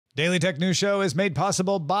Daily Tech News Show is made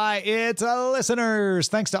possible by its listeners.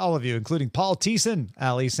 Thanks to all of you, including Paul Thiessen,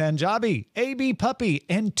 Ali Sanjabi, AB Puppy,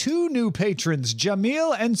 and 2 new patrons,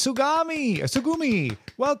 Jamil and Sugumi.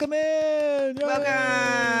 Welcome in. Welcome.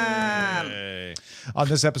 Hey. On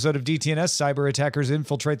this episode of DTNS, cyber attackers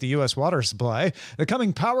infiltrate the U.S. water supply, the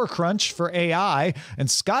coming power crunch for AI,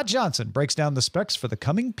 and Scott Johnson breaks down the specs for the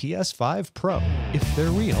coming PS5 Pro. If they're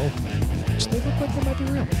real, which they look like they might be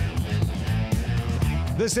real.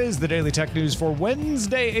 This is the Daily Tech News for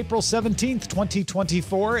Wednesday, April 17th,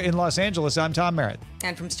 2024. In Los Angeles, I'm Tom Merritt.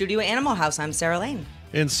 And from Studio Animal House, I'm Sarah Lane.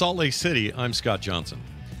 In Salt Lake City, I'm Scott Johnson.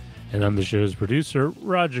 And I'm the show's producer,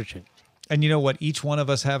 Roger Chang. And you know what each one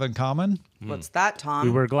of us have in common? What's that, Tom?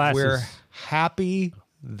 We wear glasses. We're happy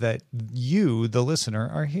that you, the listener,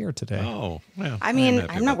 are here today. Oh, well. I mean,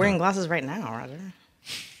 happy I'm not about wearing that. glasses right now, Roger.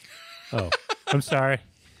 Oh, I'm sorry.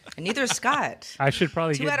 And neither is Scott. I should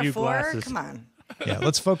probably 2 get out new of 4? glasses. Come on. Yeah,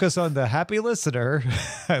 let's focus on the happy listener.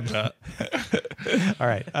 All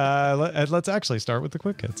right, let's actually start with the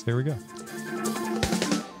quick hits. Here we go.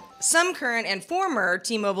 Some current and former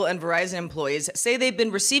T-Mobile and Verizon employees say they've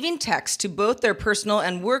been receiving texts to both their personal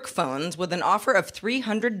and work phones with an offer of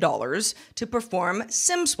 $300 to perform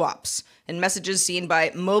SIM swaps. In messages seen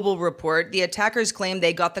by Mobile Report, the attackers claim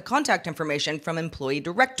they got the contact information from employee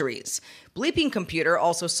directories. Bleeping Computer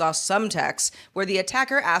also saw some texts where the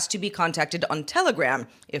attacker asked to be contacted on Telegram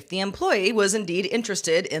if the employee was indeed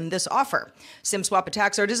interested in this offer. SIM swap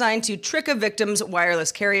attacks are designed to trick a victim's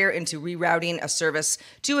wireless carrier into rerouting a service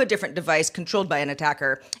to a different device controlled by an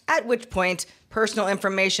attacker, at which point personal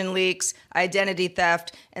information leaks, identity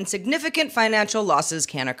theft, and significant financial losses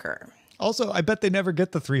can occur. Also, I bet they never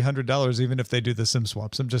get the $300 even if they do the SIM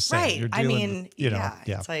swaps. I'm just saying. Right. You're I dealing mean, with, yeah.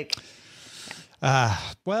 it's like...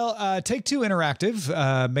 Take-Two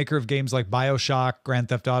Interactive, maker of games like BioShock, Grand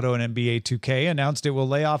Theft Auto, and NBA 2K, announced it will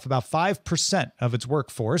lay off about 5% of its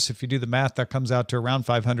workforce. If you do the math, that comes out to around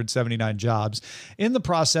 579 jobs. In the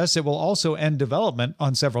process, it will also end development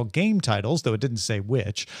on several game titles, though it didn't say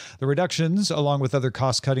which. The reductions, along with other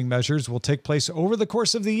cost-cutting measures, will take place over the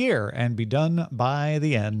course of the year and be done by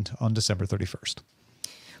the end on December 31st.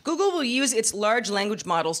 Google will use its large language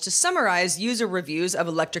models to summarize user reviews of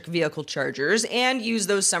electric vehicle chargers and use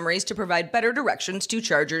those summaries to provide better directions to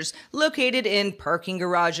chargers located in parking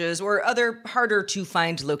garages or other harder to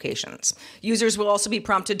find locations. Users will also be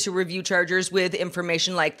prompted to review chargers with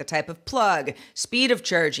information like the type of plug, speed of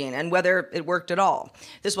charging, and whether it worked at all.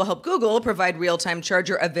 This will help Google provide real-time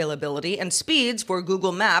charger availability and speeds for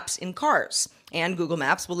Google Maps in cars. And Google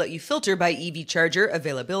Maps will let you filter by EV charger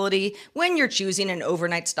availability when you're choosing an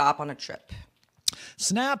overnight stop on a trip.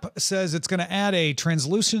 Snap says it's going to add a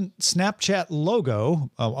translucent Snapchat logo,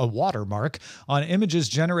 a watermark, on images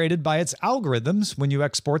generated by its algorithms when you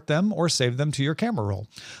export them or save them to your camera roll.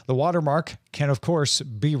 The watermark can, of course,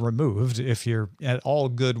 be removed if you're at all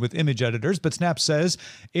good with image editors, but Snap says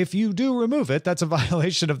if you do remove it, that's a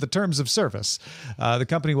violation of the terms of service. The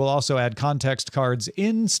company will also add context cards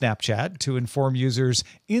in Snapchat to inform users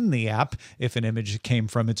in the app if an image came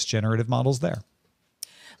from its generative models there.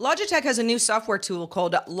 Logitech has a new software tool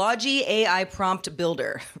called Logi AI Prompt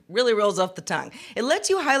Builder. Really rolls off the tongue. It lets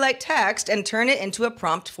you highlight text and turn it into a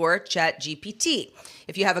prompt for ChatGPT.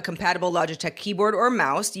 If you have a compatible Logitech keyboard or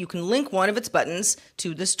mouse, you can link one of its buttons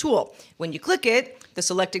to this tool. When you click it, the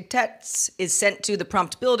selected text is sent to the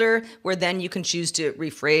prompt builder, where then you can choose to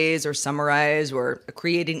rephrase or summarize or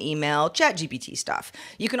create an email, ChatGPT stuff.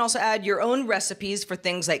 You can also add your own recipes for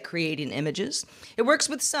things like creating images. It works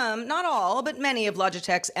with some, not all, but many of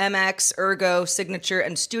Logitech's MX, Ergo, Signature,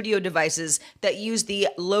 and Studio devices that use the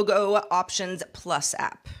Logo Options Plus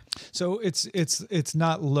app. So it's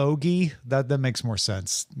not Logi. That makes more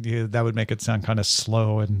sense. Yeah, that would make it sound kind of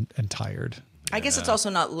slow and tired. I guess it's also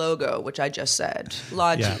not logo, which I just said.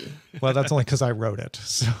 Logi. Yeah. Well, that's only because I wrote it.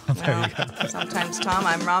 So there you go. Sometimes, Tom,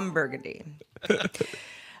 I'm Ron Burgundy.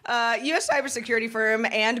 U.S. cybersecurity firm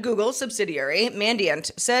and Google subsidiary,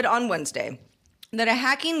 Mandiant, said on Wednesday that a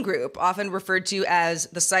hacking group, often referred to as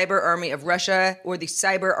the Cyber Army of Russia or the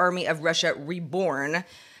Cyber Army of Russia Reborn,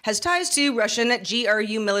 has ties to Russian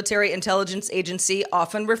GRU military intelligence agency,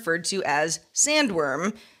 often referred to as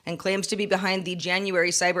Sandworm, and claims to be behind the January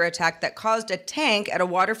cyber attack that caused a tank at a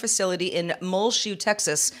water facility in Muleshoe,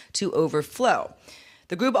 Texas, to overflow.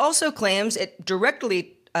 The group also claims it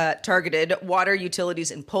directly targeted water utilities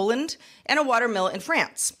in Poland and a water mill in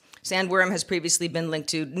France. Sandworm has previously been linked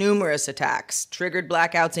to numerous attacks, triggered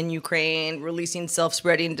blackouts in Ukraine, releasing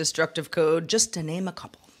self-spreading destructive code, just to name a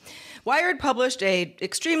couple. Wired published a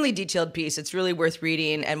extremely detailed piece. It's really worth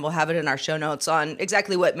reading, and we'll have it in our show notes on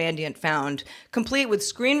exactly what Mandiant found, complete with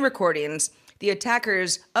screen recordings the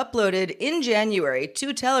attackers uploaded in January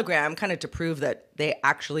to Telegram, kind of to prove that they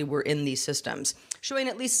actually were in these systems, showing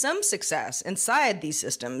at least some success inside these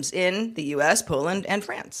systems in the US, Poland, and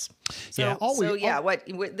France.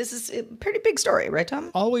 This is a pretty big story, right,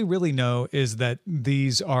 Tom? All we really know is that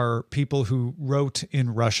these are people who wrote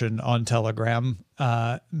in Russian on Telegram.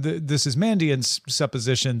 This is Mandiant's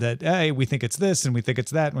supposition that, hey, we think it's this and we think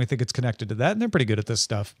it's that and we think it's connected to that. And they're pretty good at this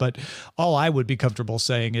stuff. But all I would be comfortable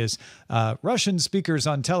saying is Russian speakers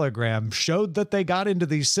on Telegram showed that they got into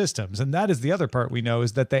these systems. And that is the other part we know,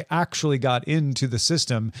 is that they actually got into the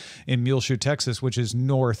system in Muleshoe, Texas, which is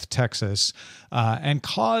North Texas, and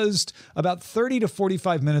caused about 30 to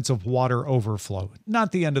 45 minutes of water overflow.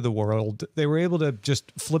 Not the end of the world. They were able to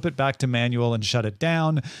just flip it back to manual and shut it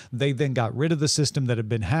down. They then got rid of the system that had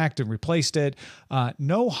been hacked and replaced it.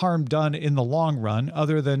 No harm done in the long run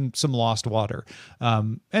other than some lost water.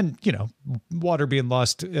 And, you know, water being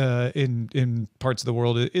lost in parts of the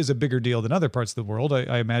world is a bigger deal than other parts of the world.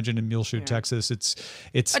 I imagine in Muleshoe, Texas,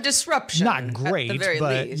 it's a disruption. Not great,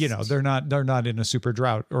 but least. You know, they're not in a super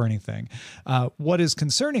drought or anything. What is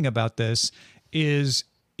concerning about this is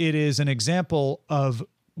it is an example of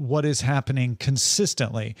what is happening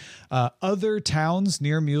consistently. Other towns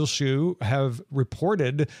near Muleshoe have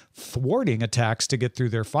reported thwarting attacks to get through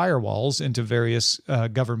their firewalls into various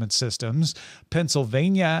government systems.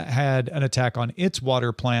 Pennsylvania had an attack on its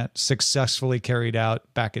water plant successfully carried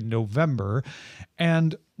out back in November.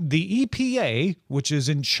 And the EPA, which is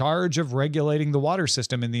in charge of regulating the water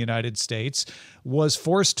system in the United States, was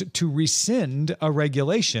forced to rescind a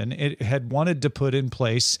regulation it had wanted to put in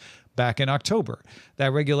place back in October.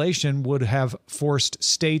 That regulation would have forced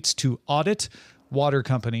states to audit water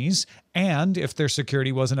companies, and if their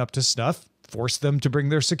security wasn't up to snuff, force them to bring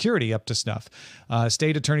their security up to snuff.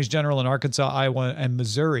 State attorneys general in Arkansas, Iowa, and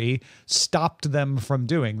Missouri stopped them from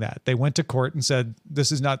doing that. They went to court and said,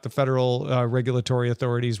 this is not the federal regulatory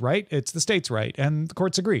authority's right, it's the state's right. And the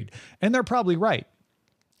courts agreed. And they're probably right.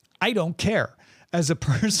 I don't care. As a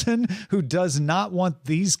person who does not want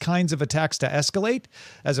these kinds of attacks to escalate,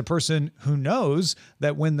 as a person who knows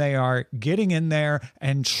that when they are getting in there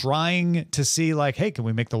and trying to see like, hey, can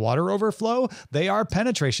we make the water overflow? They are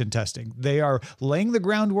penetration testing. They are laying the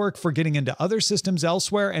groundwork for getting into other systems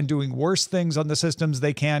elsewhere and doing worse things on the systems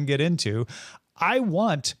they can get into. I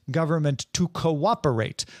want government to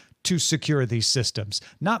cooperate to secure these systems,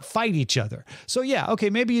 not fight each other. So yeah,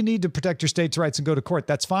 okay, maybe you need to protect your state's rights and go to court.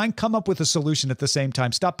 That's fine. Come up with a solution at the same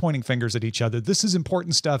time. Stop pointing fingers at each other. This is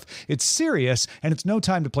important stuff. It's serious, and it's no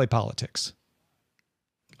time to play politics.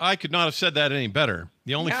 I could not have said that any better.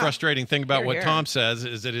 The only frustrating thing about what Tom says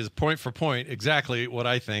is it is point for point exactly what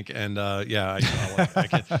I think. And I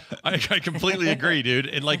completely agree, dude.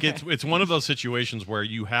 And like it's one of those situations where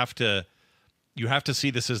you have to see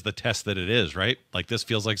this as the test that it is, right? Like this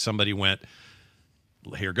feels like somebody went,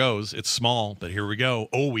 here goes. It's small, but here we go.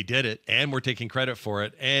 Oh, we did it. And we're taking credit for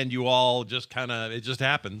it. And you all just it just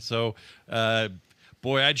happened. So,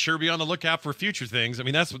 boy, I'd sure be on the lookout for future things. I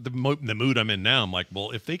mean, that's what the mood I'm in now. I'm like,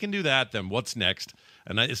 well, if they can do that, then what's next?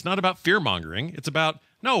 And it's not about fear mongering. It's about,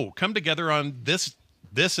 no, come together on this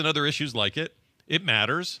and other issues like it. It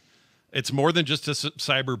matters. It's more than just a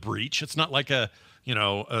cyber breach. It's not like a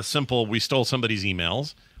simple, we stole somebody's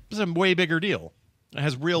emails. It's a way bigger deal. It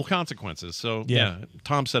has real consequences. So yeah,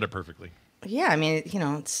 Tom said it perfectly. Yeah, I mean,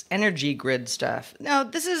 it's energy grid stuff. No,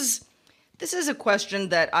 this is a question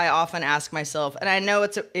that I often ask myself, and I know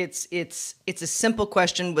it's a simple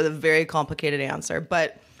question with a very complicated answer.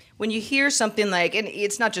 But when you hear something like, and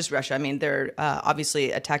it's not just Russia. I mean, there are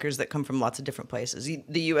obviously attackers that come from lots of different places,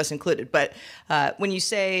 the U.S. included. But when you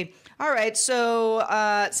say, all right, so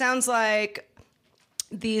it sounds like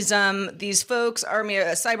these folks,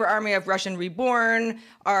 cyber army of Russian reborn,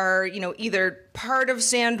 are either part of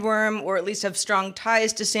Sandworm or at least have strong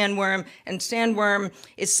ties to Sandworm, and Sandworm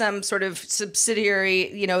is some sort of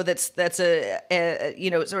subsidiary, that's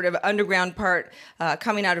a sort of underground part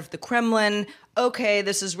coming out of the Kremlin. Okay,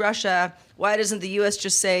 this is Russia. Why doesn't the U.S.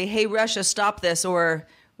 just say, hey, Russia, stop this, or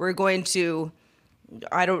we're going to,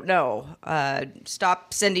 I don't know,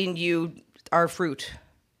 stop sending you our fruit?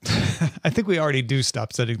 I think we already do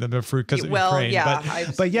stop sending them their fruit because of Ukraine. Yeah,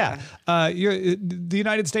 the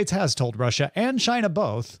United States has told Russia and China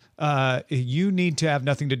both, you need to have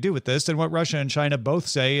nothing to do with this. And what Russia and China both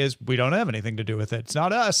say is, we don't have anything to do with it. It's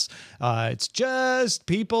not us. It's just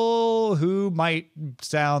people who might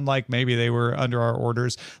sound like maybe they were under our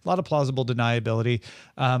orders. A lot of plausible deniability.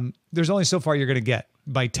 There's only so far you're going to get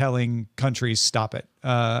by telling countries stop it.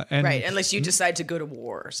 Right, unless you decide to go to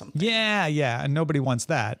war or something. Yeah, and nobody wants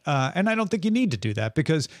that. And I don't think you need to do that,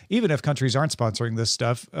 because even if countries aren't sponsoring this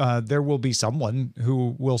stuff, there will be someone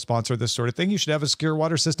who will sponsor this sort of thing. You should have a secure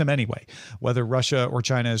water system anyway, whether Russia or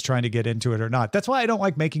China is trying to get into it or not. That's why I don't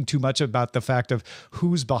like making too much about the fact of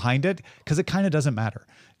who's behind it, because it kind of doesn't matter.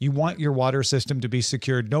 You want your water system to be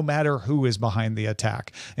secured no matter who is behind the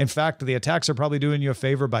attack. In fact, the attacks are probably doing you a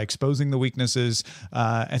favor by exposing the weaknesses,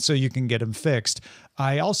 and so you can get them fixed.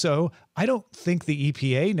 I don't think the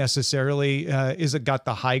EPA necessarily got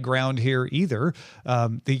the high ground here either.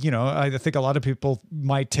 I think a lot of people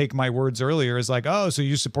might take my words earlier as like, oh, so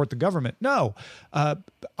you support the government. No,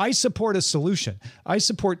 I support a solution. I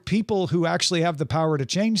support people who actually have the power to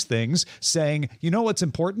change things saying, you know what's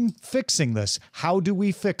important? Fixing this. How do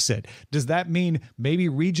we fix it? Does that mean maybe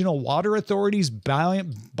regional water authorities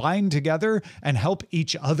bind together and help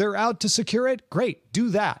each other out to secure it? Great, do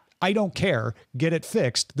that. I don't care. Get it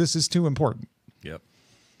fixed. This is too important. Yep.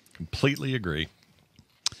 Completely agree.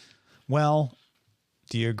 Well,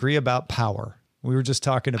 do you agree about power? We were just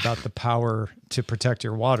talking about the power to protect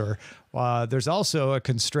your water. There's also a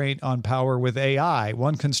constraint on power with AI.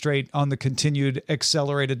 One constraint on the continued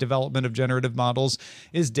accelerated development of generative models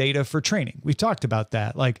is data for training. We've talked about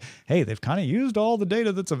that. Like, hey, they've kind of used all the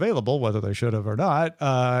data that's available, whether they should have or not.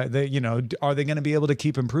 Are they going to be able to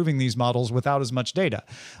keep improving these models without as much data?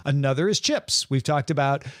 Another is chips. We've talked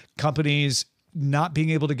about companies not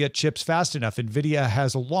being able to get chips fast enough. NVIDIA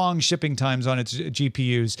has long shipping times on its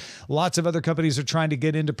GPUs. Lots of other companies are trying to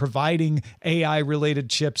get into providing AI-related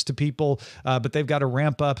chips to people, but they've got to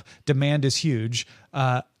ramp up. Demand is huge.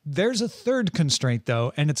 There's a third constraint,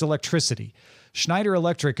 though, and it's electricity. Schneider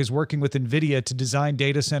Electric is working with NVIDIA to design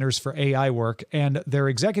data centers for AI work, and their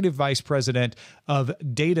executive vice president of the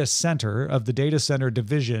data center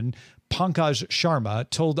division, Pankaj Sharma,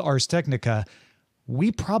 told Ars Technica,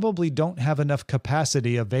 we probably don't have enough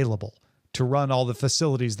capacity available to run all the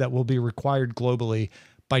facilities that will be required globally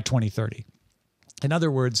by 2030. In other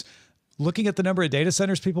words, looking at the number of data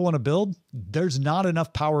centers people want to build, there's not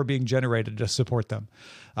enough power being generated to support them.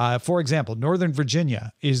 For example, Northern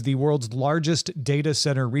Virginia is the world's largest data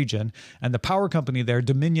center region, and the power company there,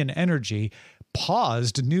 Dominion Energy,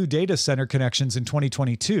 paused new data center connections in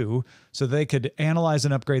 2022 so they could analyze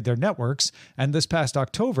and upgrade their networks. And this past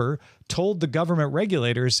October told the government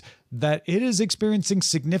regulators that it is experiencing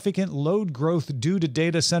significant load growth due to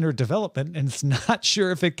data center development, and it's not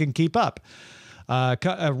sure if it can keep up.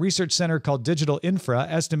 A research center called Digital Infra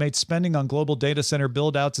estimates spending on global data center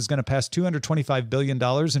build-outs is going to pass $225 billion in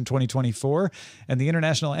 2024, and the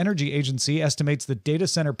International Energy Agency estimates that data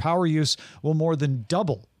center power use will more than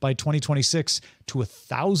double by 2026 to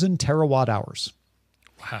 1,000 terawatt hours.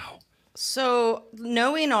 Wow. So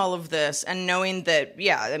knowing all of this and knowing that,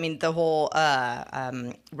 the whole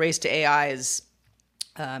race to AI is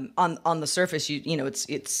on the surface,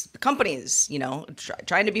 it's companies,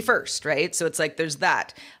 trying to be first, right? So it's like there's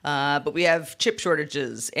that, but we have chip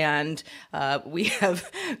shortages, and we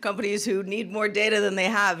have companies who need more data than they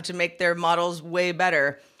have to make their models way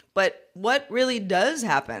better. But what really does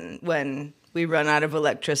happen when we run out of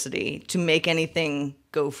electricity to make anything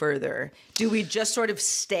go further? Do we just sort of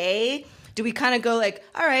stay? Do we kind of go like,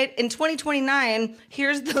 all right, in 2029,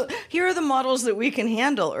 here are the models that we can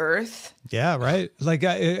handle, Earth? Yeah, right. Like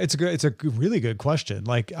it's a really good question.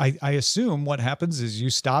 Like I assume what happens is you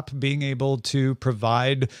stop being able to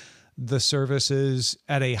provide the services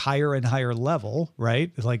at a higher and higher level,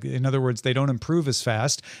 right? Like, in other words, they don't improve as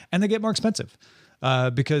fast and they get more expensive.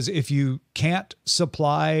 Because if you can't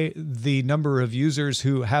supply the number of users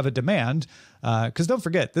who have a demand, because don't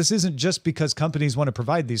forget, this isn't just because companies want to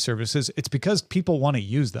provide these services, it's because people want to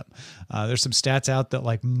use them. There's some stats out that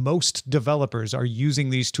like most developers are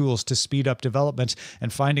using these tools to speed up development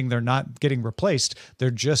and finding they're not getting replaced.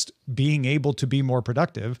 They're just being able to be more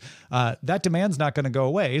productive. That demand's not going to go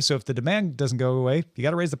away. So if the demand doesn't go away, you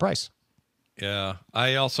got to raise the price. Yeah.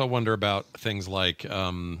 I also wonder about things like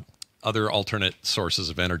other alternate sources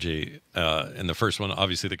of energy. And the first one,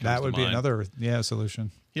 obviously, that comes to mind. That would be another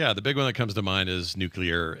solution. Yeah, the big one that comes to mind is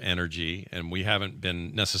nuclear energy, and we haven't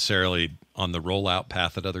been necessarily on the rollout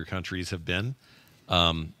path that other countries have been.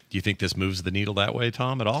 Do you think this moves the needle that way,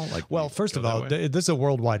 Tom, at all? Well, first of all, this is a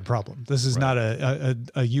worldwide problem. This is not a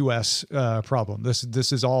U.S. problem.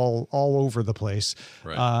 This is all over the place.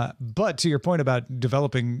 Right. But to your point about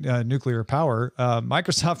developing nuclear power,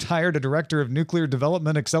 Microsoft hired a director of nuclear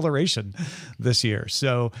development acceleration this year.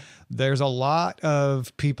 So there's a lot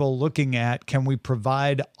of people looking at, can we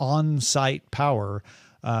provide on-site power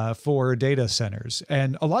for data centers?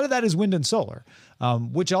 And a lot of that is wind and solar,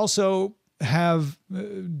 which also have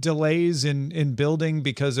delays in building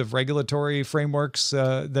because of regulatory frameworks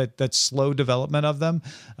that slow development of them.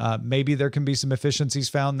 Maybe there can be some efficiencies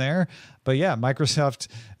found there. But yeah, Microsoft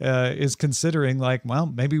is considering like, well,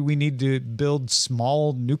 maybe we need to build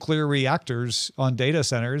small nuclear reactors on data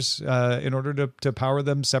centers in order to power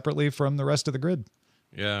them separately from the rest of the grid.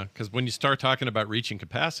 Yeah, because when you start talking about reaching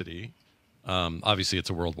capacity, obviously it's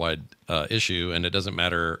a worldwide issue, and it doesn't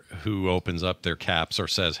matter who opens up their caps or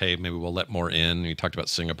says, hey, maybe we'll let more in. You talked about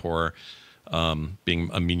Singapore being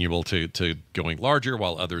amenable to going larger,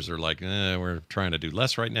 while others are like, we're trying to do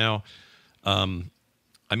less right now.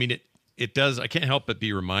 I mean, it does. I can't help but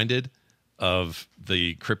be reminded of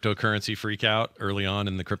the cryptocurrency freak out early on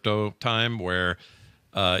in the crypto time, where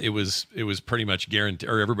it was pretty much guaranteed,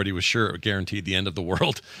 or everybody was sure it would guaranteed the end of the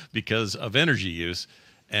world because of energy use.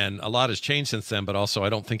 And a lot has changed since then, but also I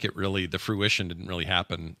don't think the fruition didn't really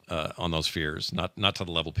happen on those fears, not to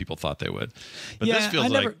the level people thought they would. But yeah, this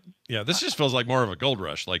feels this just feels like more of a gold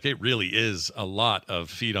rush. Like it really is a lot of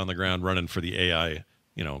feet on the ground running for the AI,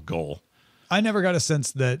 goal. I never got a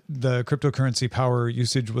sense that the cryptocurrency power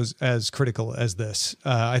usage was as critical as this.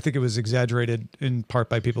 I think it was exaggerated in part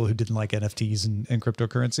by people who didn't like NFTs and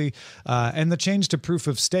cryptocurrency. And the change to proof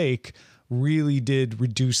of stake really did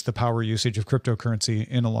reduce the power usage of cryptocurrency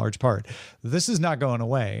in a large part. This is not going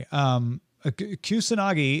away.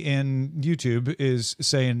 Kusanagi in YouTube is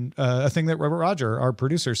saying a thing that Robert Roger, our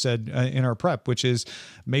producer, said in our prep, which is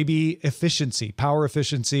maybe power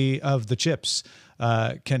efficiency of the chips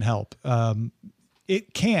can help.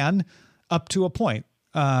 It can up to a point.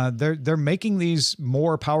 They're making these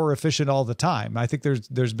more power efficient all the time. I think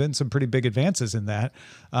there's been some pretty big advances in that,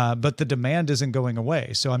 but the demand isn't going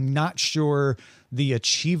away. So I'm not sure the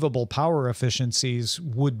achievable power efficiencies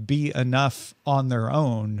would be enough on their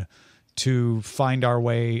own to find our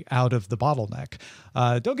way out of the bottleneck.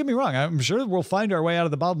 Don't get me wrong. I'm sure we'll find our way out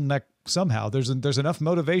of the bottleneck somehow. There's enough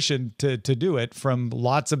motivation to do it from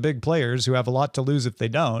lots of big players who have a lot to lose if they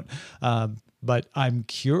don't. But I'm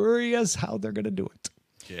curious how they're going to do it.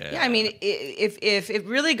 Yeah, I mean, if it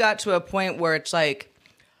really got to a point where it's like,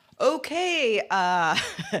 okay,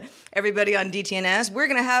 everybody on DTNS, we're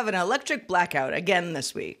going to have an electric blackout again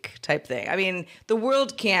this week type thing. I mean, the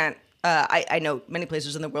world can't, I know many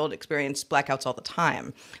places in the world experience blackouts all the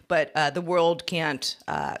time, but the world can't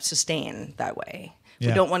sustain that way. Yeah.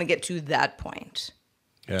 We don't want to get to that point.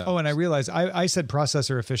 Yeah. Oh, and I realized I said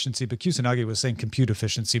processor efficiency, but Kusanagi was saying compute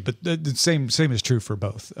efficiency. But the same is true for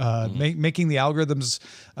both. Making the algorithms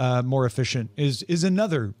more efficient is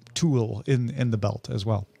another tool in the belt as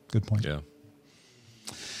well. Good point. Yeah.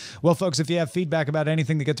 Well, folks, if you have feedback about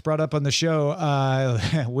anything that gets brought up on the show,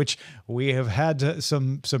 which we have had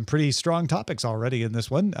some pretty strong topics already in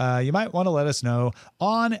this one, you might want to let us know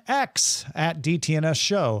on X at DTNS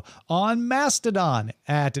Show, on Mastodon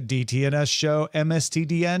at DTNS Show,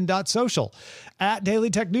 mstdn.social, at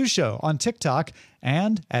Daily Tech News Show on TikTok,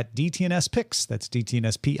 and at DTNS Pix, that's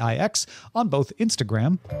DTNS PIX, on both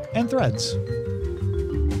Instagram and Threads.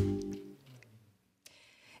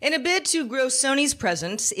 In a bid to grow Sony's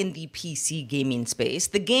presence in the PC gaming space,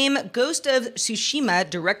 the game Ghost of Tsushima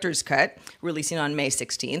Director's Cut, releasing on May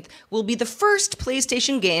 16th, will be the first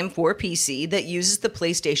PlayStation game for PC that uses the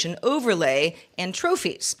PlayStation overlay and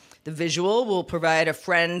trophies. The visual will provide a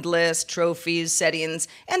friend list, trophies, settings,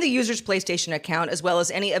 and the user's PlayStation account, as well as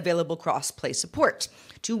any available cross-play support.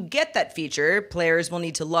 To get that feature, players will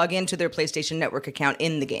need to log into their PlayStation Network account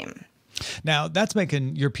in the game. Now, that's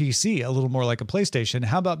making your PC a little more like a PlayStation.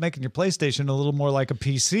 How about making your PlayStation a little more like a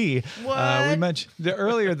PC? What? We mentioned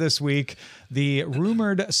earlier this week, the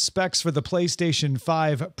rumored specs for the PlayStation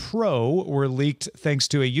 5 Pro were leaked thanks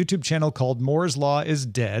to a YouTube channel called Moore's Law is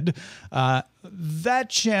Dead. That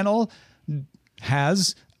channel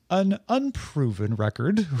has an unproven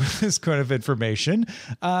record with this kind of information.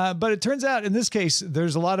 But it turns out in this case,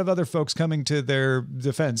 there's a lot of other folks coming to their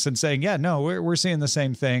defense and saying, yeah, no, we're seeing the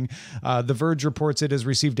same thing. The Verge reports it has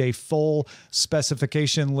received a full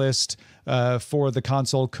specification list for the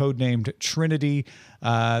console codenamed Trinity.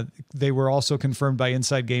 They were also confirmed by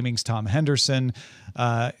Inside Gaming's Tom Henderson.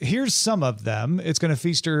 Here's some of them. It's going to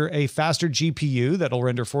feature a faster GPU that'll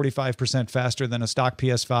render 45% faster than a stock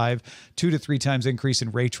PS5, 2 to 3 times increase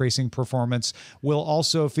in ray tracing performance. Will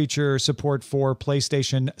also feature support for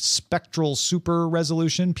PlayStation Spectral Super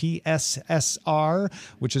Resolution, PSSR,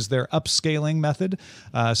 which is their upscaling method,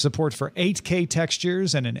 support for 8K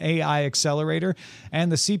textures and an AI accelerator.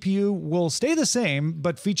 And the CPU will stay the same,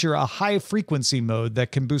 but feature a high frequency mode mode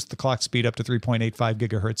that can boost the clock speed up to 3.85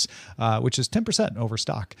 gigahertz, which is 10% over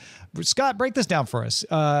stock. Scott, break this down for us.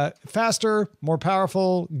 Faster, more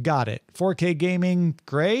powerful, got it. 4K gaming,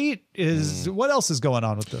 great. What else is going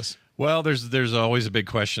on with this? Well, there's always a big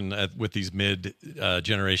question with these mid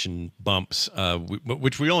generation bumps,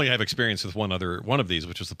 which we only have experience with one of these,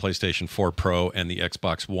 which was the PlayStation 4 Pro and the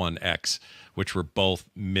Xbox One X, which were both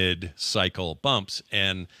mid cycle bumps,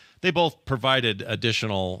 and they both provided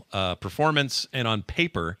additional performance, and on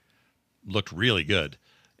paper looked really good.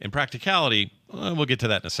 In practicality, we'll get to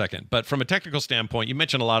that in a second. But from a technical standpoint, you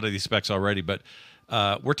mentioned a lot of these specs already, but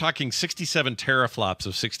we're talking 67 teraflops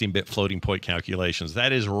of 16-bit floating point calculations.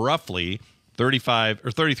 That is roughly 35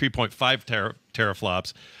 or 33.5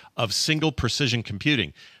 teraflops of single precision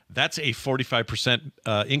computing. That's a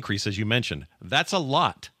 45% increase, as you mentioned. That's a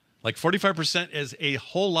lot. Like 45% is a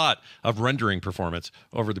whole lot of rendering performance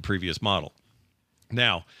over the previous model.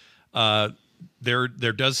 Now, there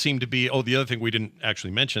does seem to be, the other thing we didn't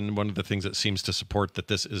actually mention, one of the things that seems to support that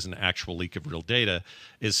this is an actual leak of real data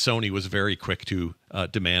is Sony was very quick to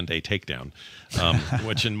demand a takedown,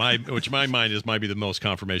 which in my mind might be the most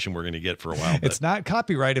confirmation we're going to get for a while. It's not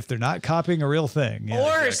copyright if they're not copying a real thing. Yeah.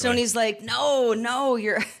 Or exactly. Sony's like, no,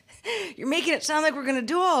 you're making it sound like we're going to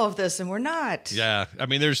do all of this, and we're not. Yeah, I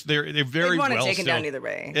mean, they're very want well to take it down either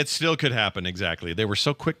way. It still could happen, exactly. They were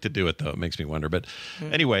so quick to do it, though. It makes me wonder. But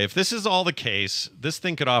anyway, if this is all the case, this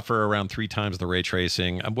thing could offer around 3 times the ray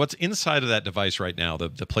tracing. What's inside of that device right now, the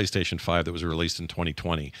PlayStation 5 that was released in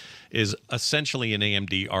 2020, is essentially an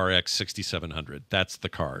AMD RX 6700. That's the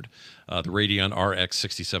card, the Radeon RX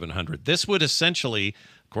 6700. This would essentially,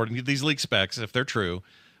 according to these leak specs, if they're true,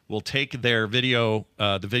 will take their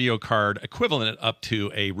the video card equivalent up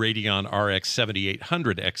to a Radeon RX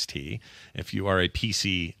 7800 XT. If you are a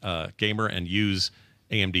PC gamer and use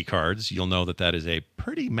AMD cards, you'll know that is a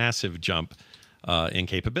pretty massive jump in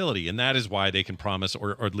capability. And that is why they can promise,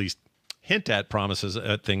 or at least hint at promises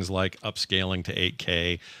at things like upscaling to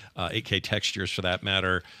 8K, 8K textures for that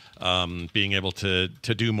matter, being able to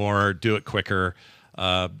do more, do it quicker,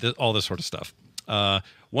 all this sort of stuff.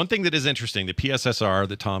 One thing that is interesting, the PSSR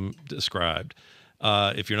that Tom described,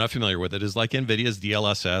 if you're not familiar with it, is like NVIDIA's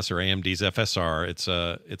DLSS or AMD's FSR.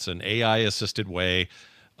 It's an AI-assisted way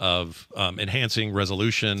of enhancing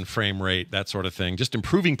resolution, frame rate, that sort of thing, just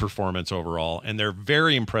improving performance overall. And they're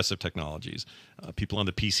very impressive technologies. People on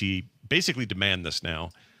the PC basically demand this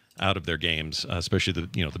now out of their games, especially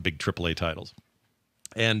the big AAA titles.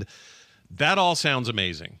 And that all sounds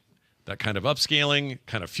amazing. That kind of upscaling,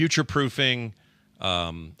 kind of future-proofing,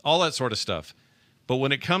 all that sort of stuff. But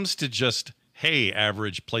when it comes to just, hey,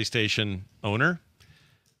 average PlayStation owner,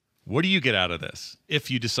 what do you get out of this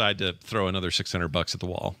if you decide to throw another $600 at the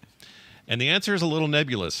wall? And the answer is a little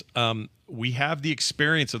nebulous. We have the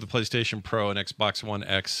experience of the PlayStation Pro and Xbox One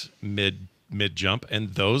X mid jump, and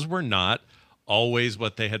those were not always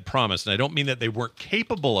what they had promised. And I don't mean that they weren't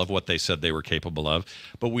capable of what they said they were capable of,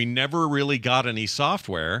 but we never really got any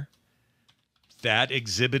software that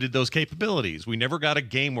exhibited those capabilities. We never got a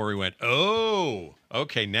game where we went, oh,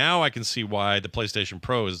 okay, now I can see why the PlayStation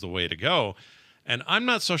Pro is the way to go. And I'm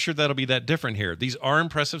not so sure that'll be that different here. These are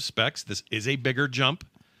impressive specs. This is a bigger jump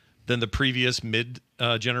than the previous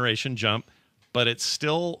mid-generation jump, but it's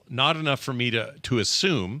still not enough for me to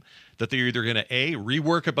assume that they're either going to, A,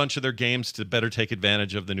 rework a bunch of their games to better take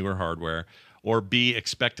advantage of the newer hardware, or B,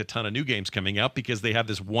 expect a ton of new games coming out because they have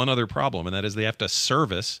this one other problem, and that is they have to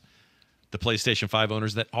service the PlayStation 5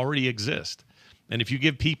 owners that already exist. And if you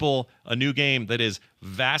give people a new game that is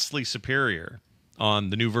vastly superior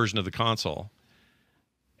on the new version of the console,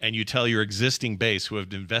 and you tell your existing base who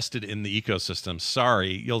have invested in the ecosystem,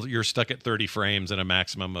 sorry, you're stuck at 30 frames and a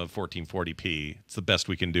maximum of 1440p. It's the best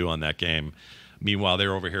we can do on that game. Meanwhile,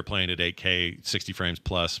 they're over here playing at 8K, 60 frames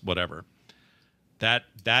plus, whatever. That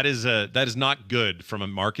is not good from a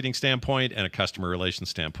marketing standpoint and a customer relations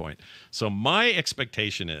standpoint. So my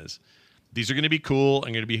expectation is these are going to be cool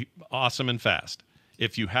and going to be awesome and fast.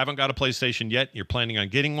 If you haven't got a PlayStation yet, you're planning on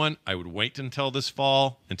getting one, I would wait until this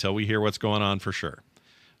fall, until we hear what's going on for sure.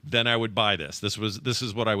 Then I would buy this. This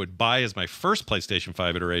is what I would buy as my first PlayStation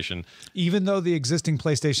 5 iteration. Even though the existing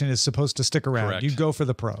PlayStation is supposed to stick around, correct. You go for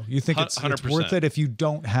the Pro. You think it's worth it if you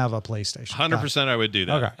don't have a PlayStation. 100% I would do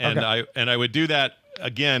that. Okay. And I would do that,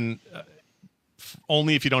 again,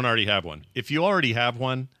 only if you don't already have one. If you already have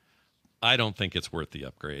one, I don't think it's worth the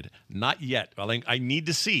upgrade. Not yet. I need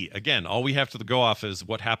to see. Again, all we have to go off is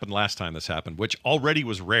what happened last time this happened, which already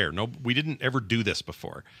was rare. No, we didn't ever do this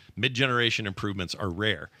before. Mid-generation improvements are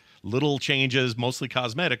rare. little changes, mostly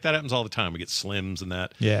cosmetic. That happens all the time. We get slims and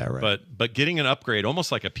that. Yeah, right. But getting an upgrade,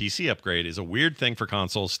 almost like a PC upgrade, is a weird thing for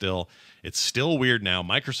consoles still. It's still weird now.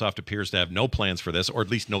 Microsoft appears to have no plans for this, or at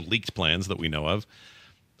least no leaked plans that we know of.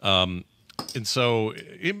 And so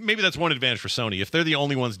maybe that's one advantage for Sony. If they're the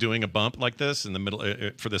only ones doing a bump like this in the middle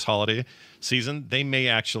for this holiday season, they may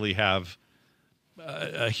actually have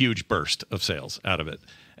a huge burst of sales out of it.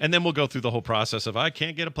 And then we'll go through the whole process of, I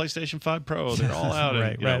can't get a PlayStation 5 Pro. They're all out.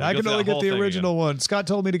 Right. I can only get the original one. Scott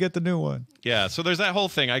told me to get the new one. Yeah, so there's that whole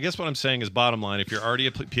thing. I guess what I'm saying is, bottom line, if you're already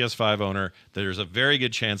a PS5 owner, there's a very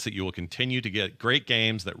good chance that you will continue to get great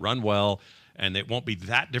games that run well, and it won't be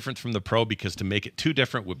that different from the Pro, because to make it too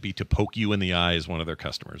different would be to poke you in the eye as one of their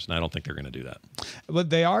customers, and I don't think they're going to do that. But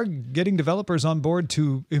they are getting developers on board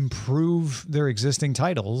to improve their existing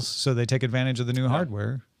titles, so they take advantage of the new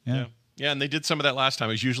hardware. Yeah, and they did some of that last time.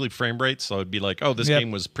 It was usually frame rates, so it'd be like, oh, this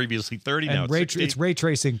game was previously 30, and now it's 60. It's ray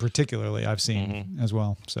tracing particularly, I've seen as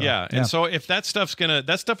well. So and so if that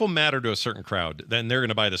stuff will matter to a certain crowd, then they're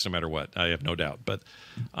gonna buy this no matter what. I have no doubt. But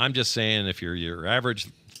I'm just saying, if you're your average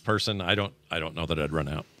person, I don't know that I'd run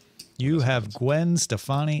out. You have Gwen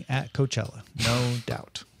Stefani at Coachella, no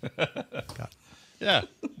doubt. Yeah,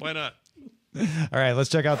 why not? All right, let's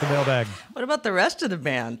check out the mailbag. What about the rest of the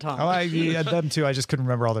band, Tom? Oh, I had them too. I just couldn't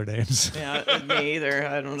remember all their names. Yeah, me either.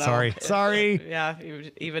 I don't know. Sorry. Yeah,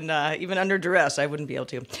 even under duress, I wouldn't be able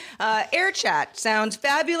to. Air chat sounds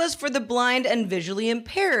fabulous for the blind and visually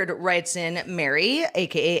impaired, writes in Mary,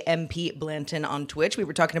 aka MP Blanton on Twitch. We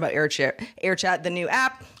were talking about Air Chat, the new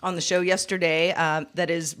app on the show yesterday that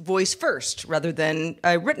is voice first rather than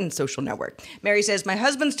a written social network. Mary says, my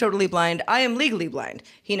husband's totally blind. I am legally blind.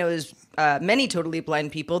 He knows many totally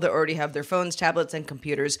blind people that already have their phones, tablets, and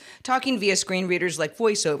computers talking via screen readers like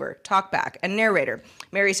VoiceOver, TalkBack, and Narrator.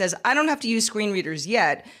 Mary says, I don't have to use screen readers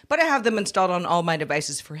yet, but I have them installed on all my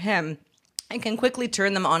devices for him and can quickly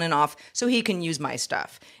turn them on and off so he can use my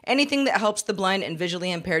stuff. Anything that helps the blind and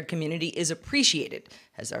visually impaired community is appreciated.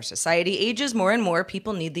 As our society ages more and more,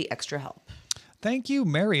 people need the extra help. Thank you,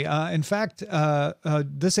 Mary. In fact,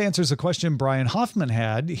 this answers a question Brian Hoffman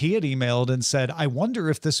had. He had emailed and said, I wonder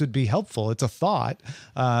if this would be helpful. It's a thought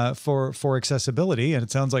for accessibility. And it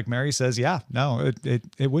sounds like Mary says, yeah, no,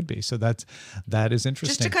 it would be. So that is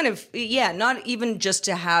interesting. Just to kind of, not even just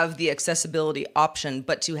to have the accessibility option,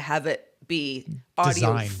 but to have it be audio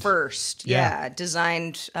designed first. Yeah,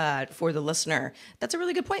 designed for the listener. That's a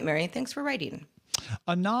really good point, Mary. Thanks for writing.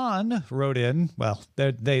 Anon wrote in, well,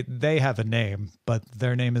 they have a name, but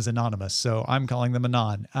their name is anonymous, so I'm calling them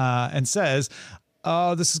Anon, and says,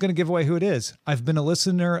 oh, this is going to give away who it is. I've been a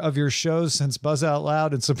listener of your shows since Buzz Out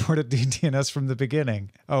Loud and supported DTNS from the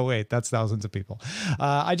beginning. Oh, wait, that's thousands of people.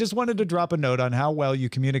 I just wanted to drop a note on how well you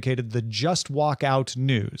communicated the Just Walk Out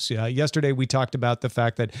news. Yesterday, we talked about the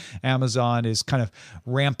fact that Amazon is kind of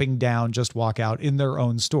ramping down Just Walk Out in their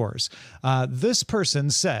own stores. This person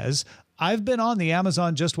says, I've been on the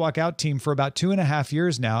Amazon Just Walk Out team for about 2.5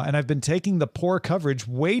 years now, and I've been taking the poor coverage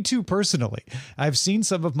way too personally. I've seen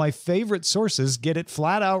some of my favorite sources get it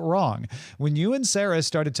flat out wrong. When you and Sarah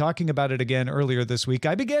started talking about it again earlier this week,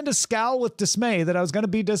 I began to scowl with dismay that I was going to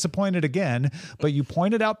be disappointed again, but you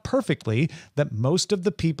pointed out perfectly that most of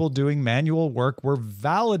the people doing manual work were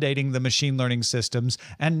validating the machine learning systems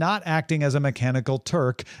and not acting as a mechanical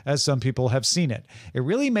Turk, as some people have seen it. It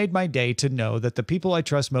really made my day to know that the people I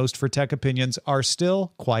trust most for tech opinions are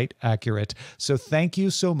still quite accurate. So thank you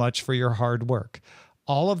so much for your hard work.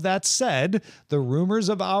 All of that said, the rumors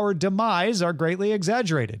of our demise are greatly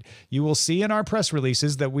exaggerated. You will see in our press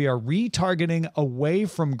releases that we are retargeting away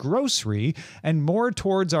from grocery and more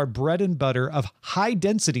towards our bread and butter of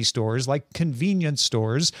high-density stores like convenience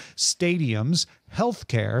stores, stadiums,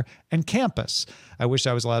 healthcare, and campus. I wish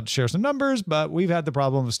I was allowed to share some numbers, but we've had the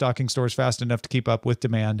problem of stocking stores fast enough to keep up with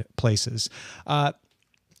demand places.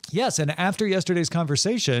 Yes, and after yesterday's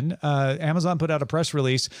conversation, Amazon put out a press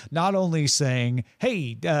release not only saying,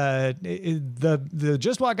 hey, the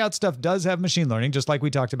Just Walk Out stuff does have machine learning, just like we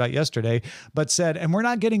talked about yesterday, but said, and we're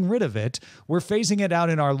not getting rid of it. We're phasing it out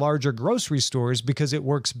in our larger grocery stores because it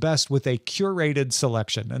works best with a curated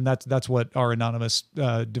selection. And that's what our anonymous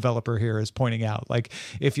developer here is pointing out. Like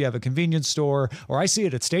if you have a convenience store, or I see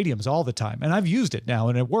it at stadiums all the time, and I've used it now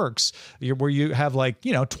and it works, where you have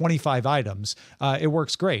 25 items. It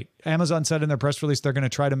works great. Amazon said in their press release they're going to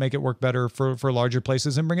try to make it work better for larger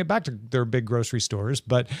places and bring it back to their big grocery stores.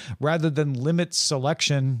 But rather than limit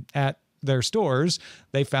selection at their stores,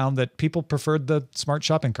 they found that people preferred the smart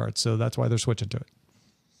shopping carts. So that's why they're switching to it.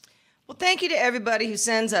 Well, Thank you to everybody who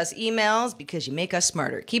sends us emails because you make us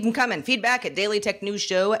smarter. Keep them coming. Feedback at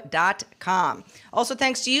dailytechnewsshow.com. Also,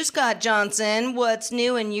 thanks to you, Scott Johnson. What's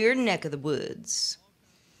new in your neck of the woods?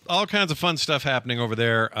 All kinds of fun stuff happening over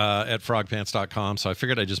there at frogpants.com. So I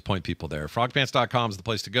figured I'd just point people there. Frogpants.com is the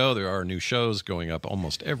place to go. There are new shows going up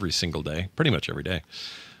almost every single day, pretty much every day.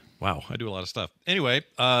 Wow, I do a lot of stuff. Anyway,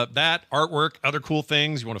 that, artwork, other cool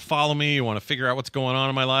things. You want to follow me, you want to figure out what's going on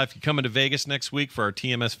in my life. You come into Vegas next week for our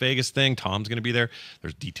TMS Vegas thing. Tom's going to be there.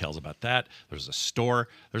 There's details about that. There's a store.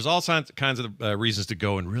 There's all kinds of reasons to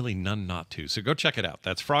go and really none not to. So go check it out.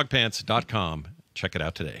 That's frogpants.com. Check it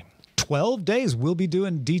out today. 12 days. We'll be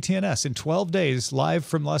doing DTNS in 12 days live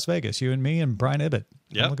from Las Vegas. You and me and Brian Ibbett.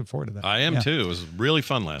 Yeah, I'm looking forward to that. I am too. It was really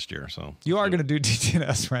fun last year. So you are going to do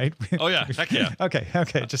DTNS, right? Oh yeah, heck yeah. Okay.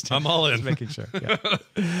 I'm all in. Just making sure. Yeah.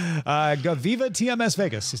 Go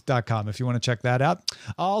vivatmsvegas.com if you want to check that out.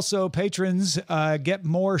 Also, patrons get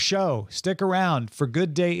more show. Stick around for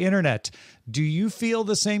Good Day Internet. Do you feel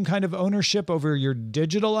the same kind of ownership over your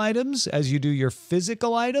digital items as you do your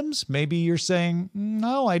physical items? Maybe you're saying,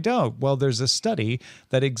 no, I don't. Well, there's a study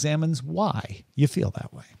that examines why you feel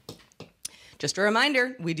that way. Just a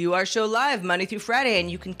reminder, we do our show live Monday through Friday,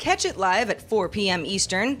 and you can catch it live at 4 p.m.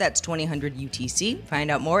 Eastern. That's 2000 UTC.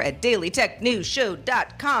 Find out more at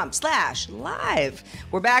dailytechnewsshow.com/live.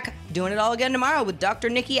 We're back doing it all again tomorrow with Dr.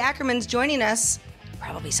 Niki Ackermans joining us.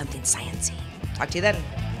 Probably something sciencey. Talk to you then.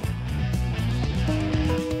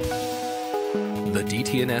 The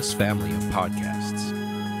DTNS family of podcasts,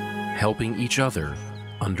 helping each other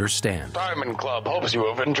understand. Diamond Club hopes you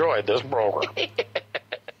have enjoyed this program.